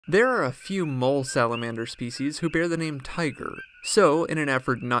There are a few mole salamander species who bear the name tiger, so in an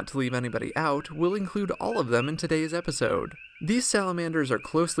effort not to leave anybody out, we'll include all of them in today's episode. These salamanders are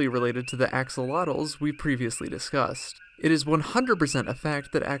closely related to the axolotls we previously discussed. It is 100% a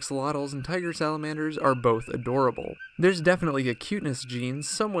fact that axolotls and tiger salamanders are both adorable. There's definitely a cuteness gene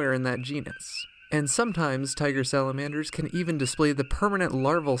somewhere in that genus. And sometimes tiger salamanders can even display the permanent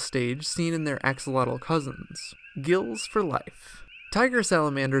larval stage seen in their axolotl cousins. Gills for life. Tiger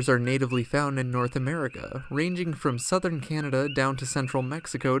salamanders are natively found in North America, ranging from southern Canada down to central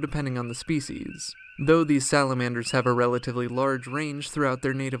Mexico depending on the species. Though these salamanders have a relatively large range throughout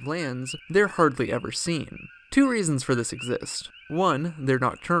their native lands, they're hardly ever seen. Two reasons for this exist. One, they're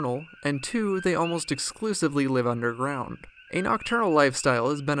nocturnal, and two, they almost exclusively live underground. A nocturnal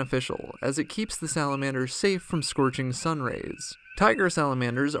lifestyle is beneficial, as it keeps the salamanders safe from scorching sun rays. Tiger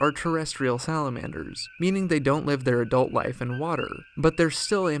salamanders are terrestrial salamanders, meaning they don't live their adult life in water, but they're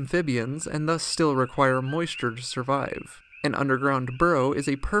still amphibians and thus still require moisture to survive. An underground burrow is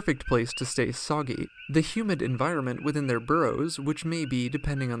a perfect place to stay soggy. The humid environment within their burrows, which may be,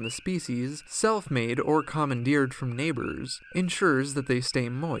 depending on the species, self-made or commandeered from neighbors, ensures that they stay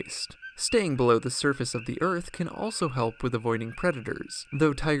moist. Staying below the surface of the earth can also help with avoiding predators,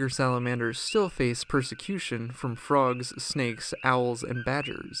 though tiger salamanders still face persecution from frogs, snakes, owls, and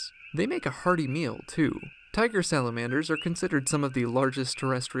badgers. They make a hearty meal, too. Tiger salamanders are considered some of the largest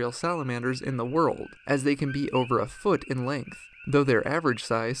terrestrial salamanders in the world, as they can be over a foot in length, though their average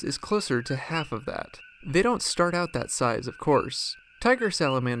size is closer to half of that. They don't start out that size, of course. Tiger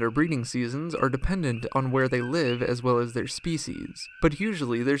salamander breeding seasons are dependent on where they live as well as their species, but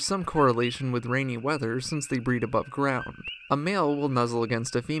usually there's some correlation with rainy weather since they breed above ground. A male will nuzzle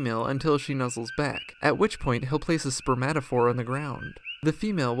against a female until she nuzzles back, at which point he'll place a spermatophore on the ground. The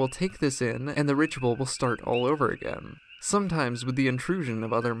female will take this in, and the ritual will start all over again, sometimes with the intrusion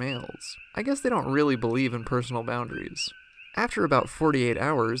of other males. I guess they don't really believe in personal boundaries. After about 48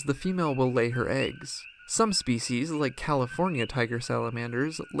 hours, the female will lay her eggs. Some species, like California tiger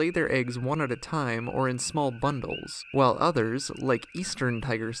salamanders, lay their eggs one at a time or in small bundles, while others, like eastern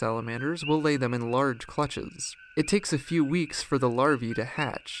tiger salamanders, will lay them in large clutches. It takes a few weeks for the larvae to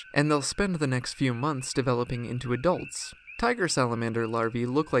hatch, and they'll spend the next few months developing into adults. Tiger salamander larvae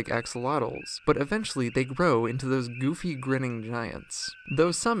look like axolotls, but eventually they grow into those goofy grinning giants.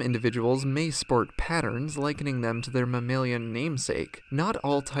 Though some individuals may sport patterns likening them to their mammalian namesake, not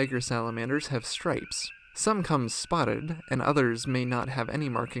all tiger salamanders have stripes. Some come spotted, and others may not have any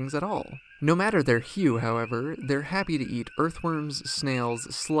markings at all. No matter their hue, however, they're happy to eat earthworms, snails,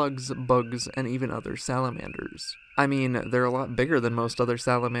 slugs, bugs, and even other salamanders. I mean, they're a lot bigger than most other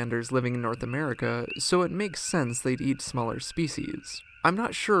salamanders living in North America, so it makes sense they'd eat smaller species. I'm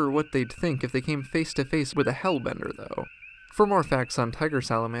not sure what they'd think if they came face to face with a hellbender, though. For more facts on tiger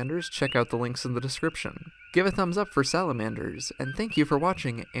salamanders, check out the links in the description. Give a thumbs up for salamanders, and thank you for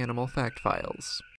watching Animal Fact Files.